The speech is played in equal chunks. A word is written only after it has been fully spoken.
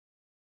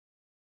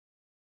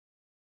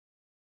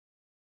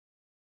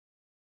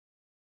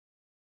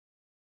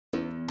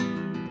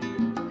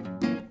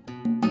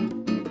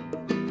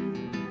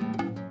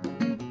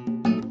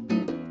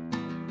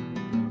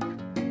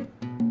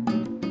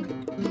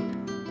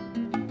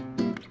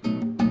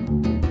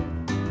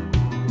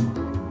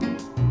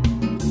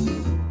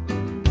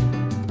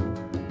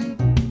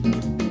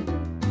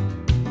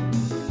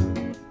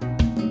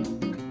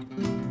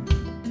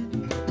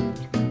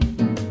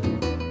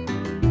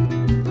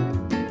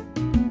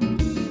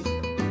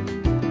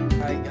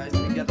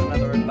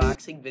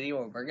unboxing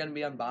video, and we're going to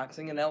be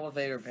unboxing an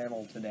elevator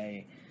panel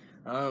today.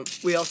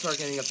 We also are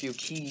getting a few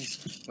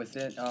keys with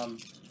it.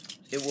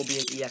 It will be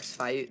an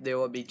EX5. There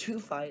will be two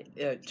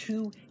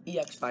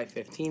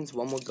EX515s.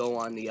 One will go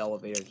on the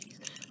elevator keys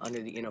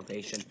under the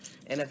innovation.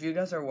 And if you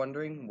guys are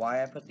wondering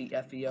why I put the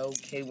FEO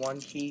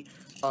K1 key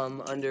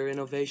under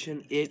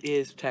innovation, it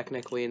is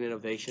technically an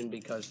innovation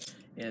because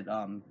it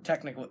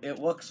technically it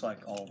looks like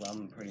all of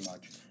them pretty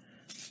much.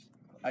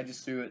 I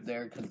just threw it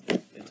there because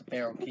it's a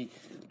barrel key.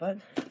 But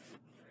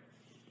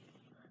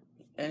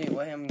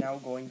anyway, I'm now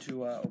going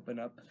to open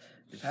up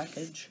the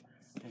package.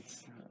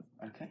 It's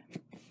okay.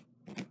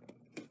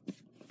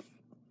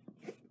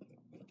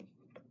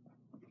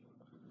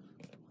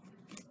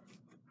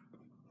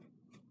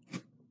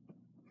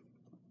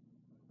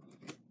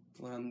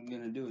 What I'm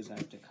gonna do is I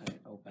have to cut it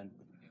open,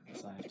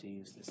 so I have to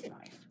use this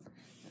knife.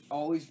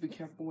 Always be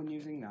careful when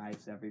using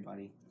knives,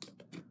 everybody,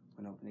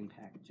 when opening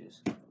packages.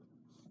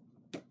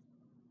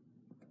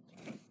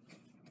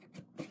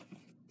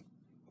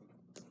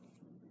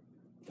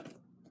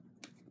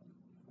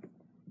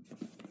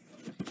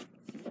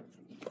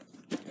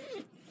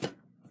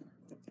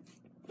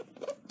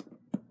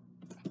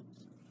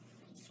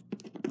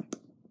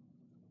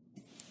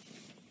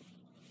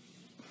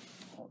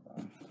 Hold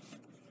on.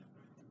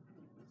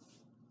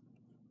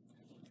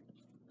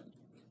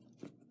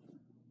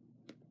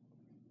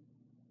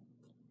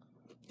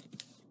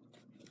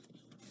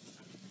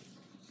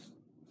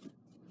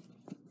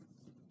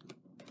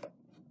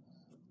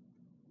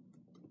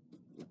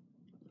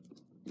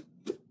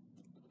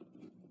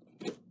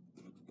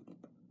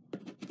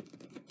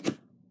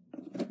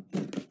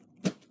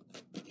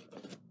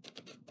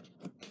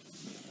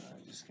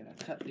 Just gonna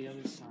cut the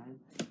other side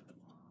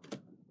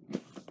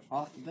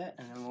off of it,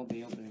 and then we'll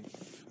be opening.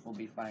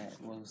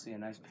 We'll see a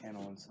nice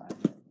panel inside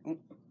of it. Ooh.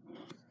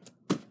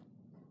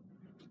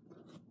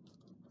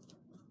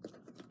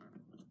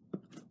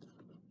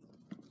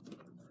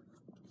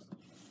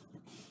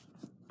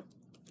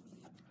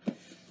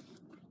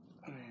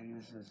 Man,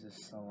 this is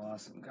just so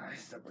awesome,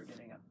 guys, that we're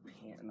getting a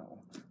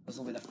panel. This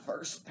will be the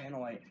first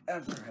panel I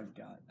ever have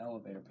got,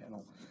 elevator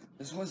panel.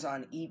 This was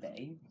on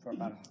eBay for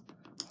about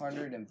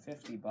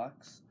 150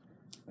 bucks,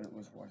 but it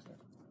was worth it.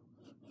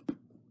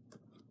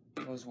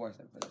 It was worth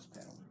it for this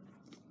panel.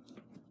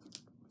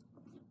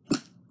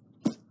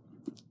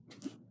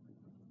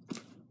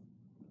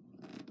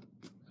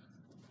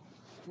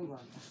 Come on, I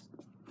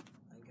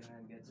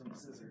gotta get some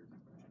scissors.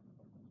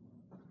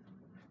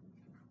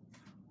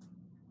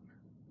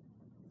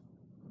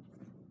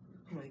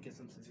 I might get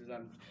some scissors.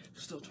 I'm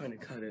still trying to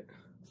cut it.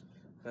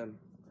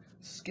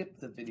 Skip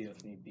the video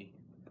if need be.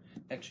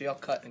 Actually, I'll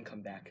cut and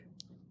come back.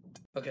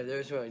 Okay,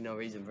 there's really no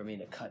reason for me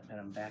to cut, and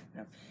I'm back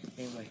now.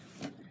 Anyway,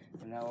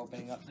 I'm now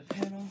opening up the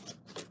panel.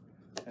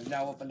 I've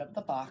now opened up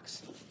the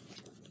box.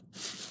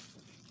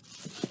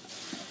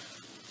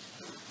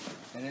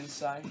 And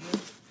inside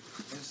here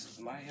is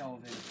my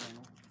elevator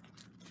panel.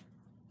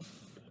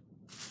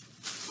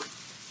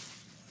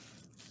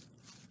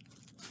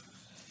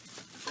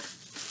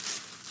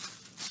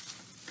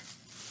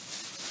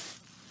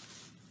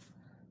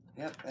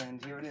 Yep,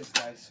 and here it is,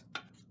 guys.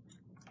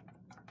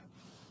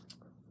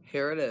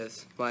 Here it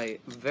is, my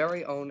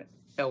very own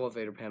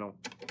elevator panel.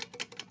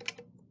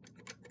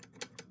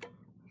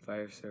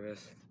 Fire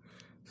service.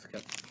 It's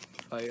got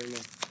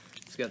fireman.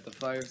 It's got the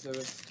fire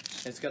service.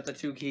 It's got the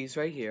two keys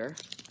right here.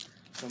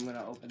 So I'm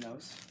gonna open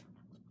those.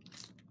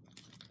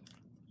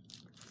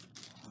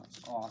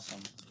 That's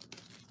awesome.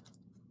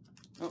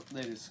 Oh,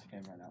 they just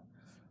came right out.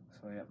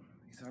 So yep,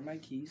 these are my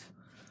keys.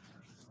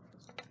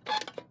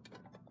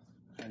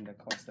 And of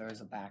course there is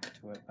a back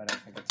to it, but I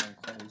think it's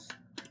enclosed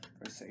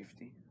for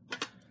safety.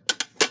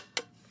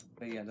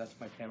 But yeah, that's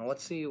my panel.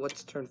 Let's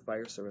turn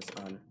fire service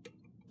on.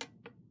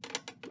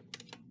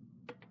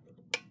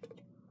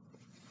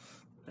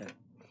 There.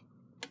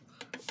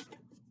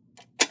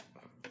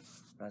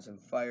 That's in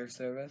fire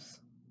service.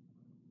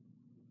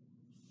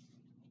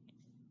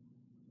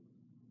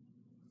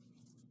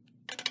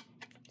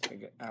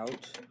 Take it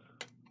out.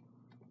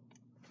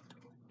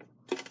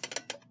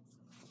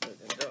 But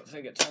I don't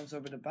think it turns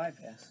over to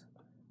bypass.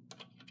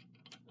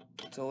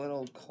 It's a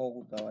little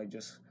cold though,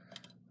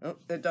 oh,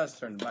 it does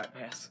turn to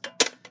bypass.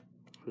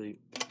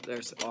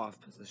 There's off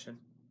position.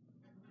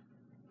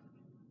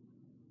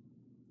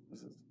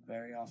 This is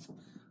very awesome.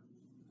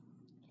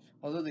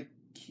 Although the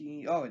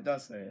key, oh, it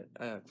does say it.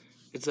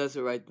 It says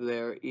it right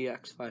there,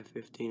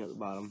 EX515 at the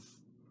bottom.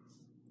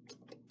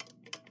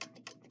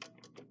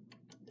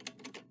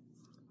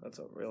 That's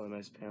a really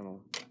nice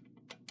panel.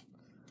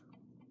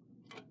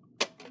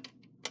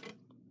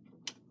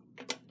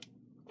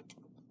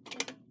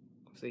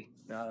 See,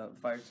 now the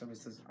fire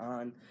service is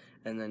on,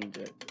 and then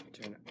to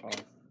turn it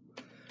off,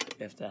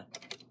 you have to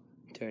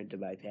turn it to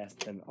bypass,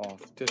 then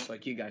off, just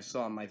like you guys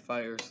saw in my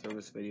fire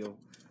service video.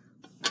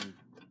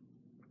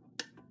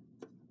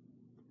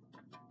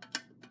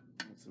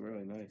 It's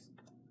really nice.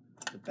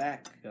 The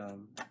back,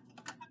 you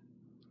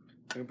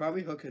can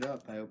probably hook it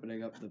up by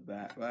opening up the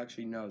back. Well,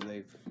 actually, no,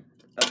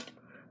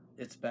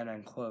 it's been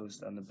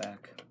enclosed on the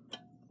back.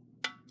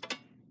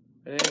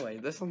 But anyway,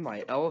 this is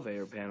my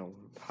elevator panel.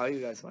 How do you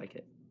guys like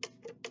it?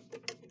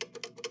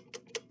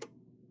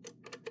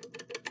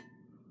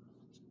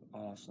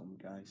 Awesome,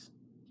 guys.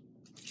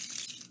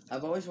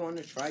 I've always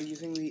wanted to try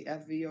using the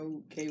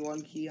FVO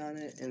K1 key on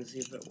it and see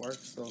if it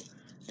works, so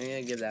I'm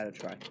gonna give that a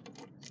try.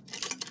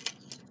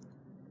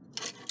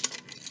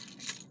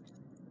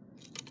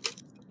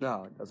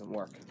 No, it doesn't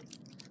work.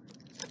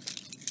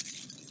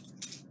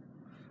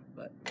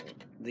 But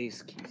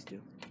these keys do.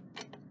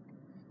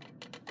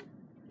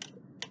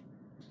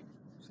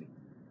 See?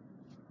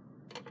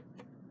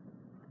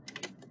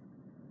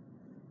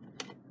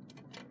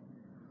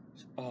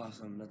 It's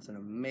awesome. That's an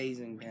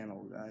amazing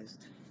panel, guys.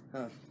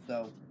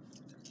 So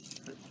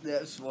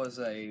this was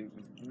a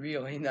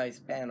really nice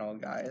panel,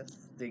 guys,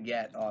 to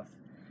get.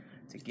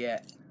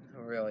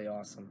 Really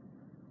awesome.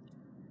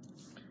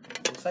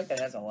 Looks like it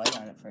has a light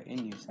on it for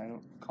in use. I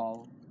don't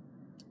recall.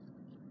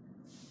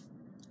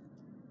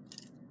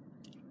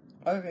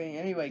 Okay,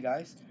 anyway,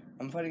 guys,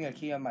 I'm putting a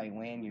key on my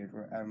lanyard,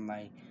 or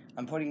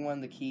I'm putting one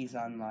of the keys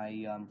on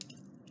my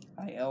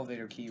my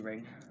elevator key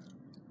ring.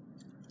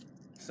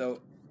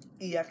 So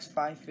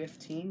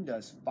EX515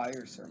 does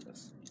fire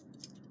service.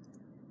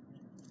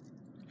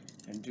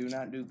 And do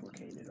not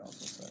duplicate, it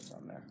also says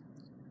on there.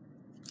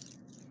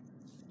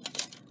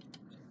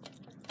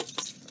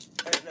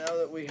 And now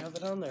that we have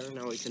it on there,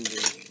 now we can do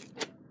it.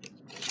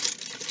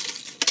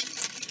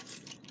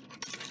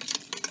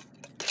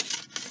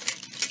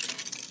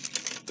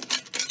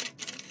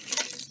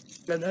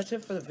 And that's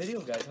it for the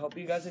video, guys. Hope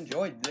you guys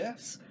enjoyed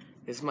this.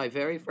 This is my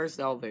very first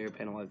elevator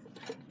panel.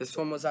 This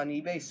one was on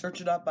eBay.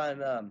 Search it up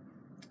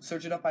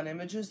on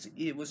images.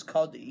 It was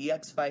called the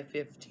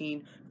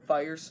EX515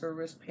 Fire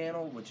Service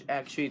Panel, which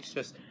actually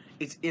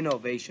it's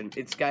innovation.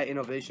 It's got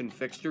innovation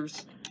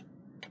fixtures.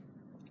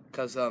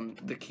 Because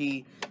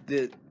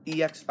the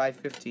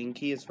EX515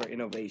 key is for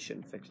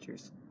innovation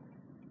fixtures.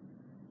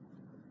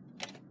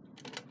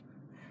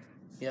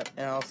 Yep,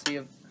 and I'll see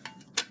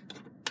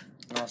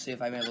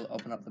if I'm able to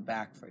open up the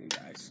back for you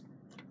guys.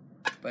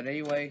 But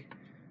anyway,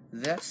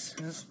 this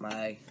is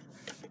my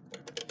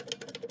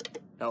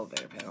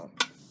elevator panel.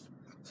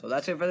 So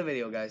that's it for the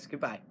video, guys.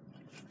 Goodbye.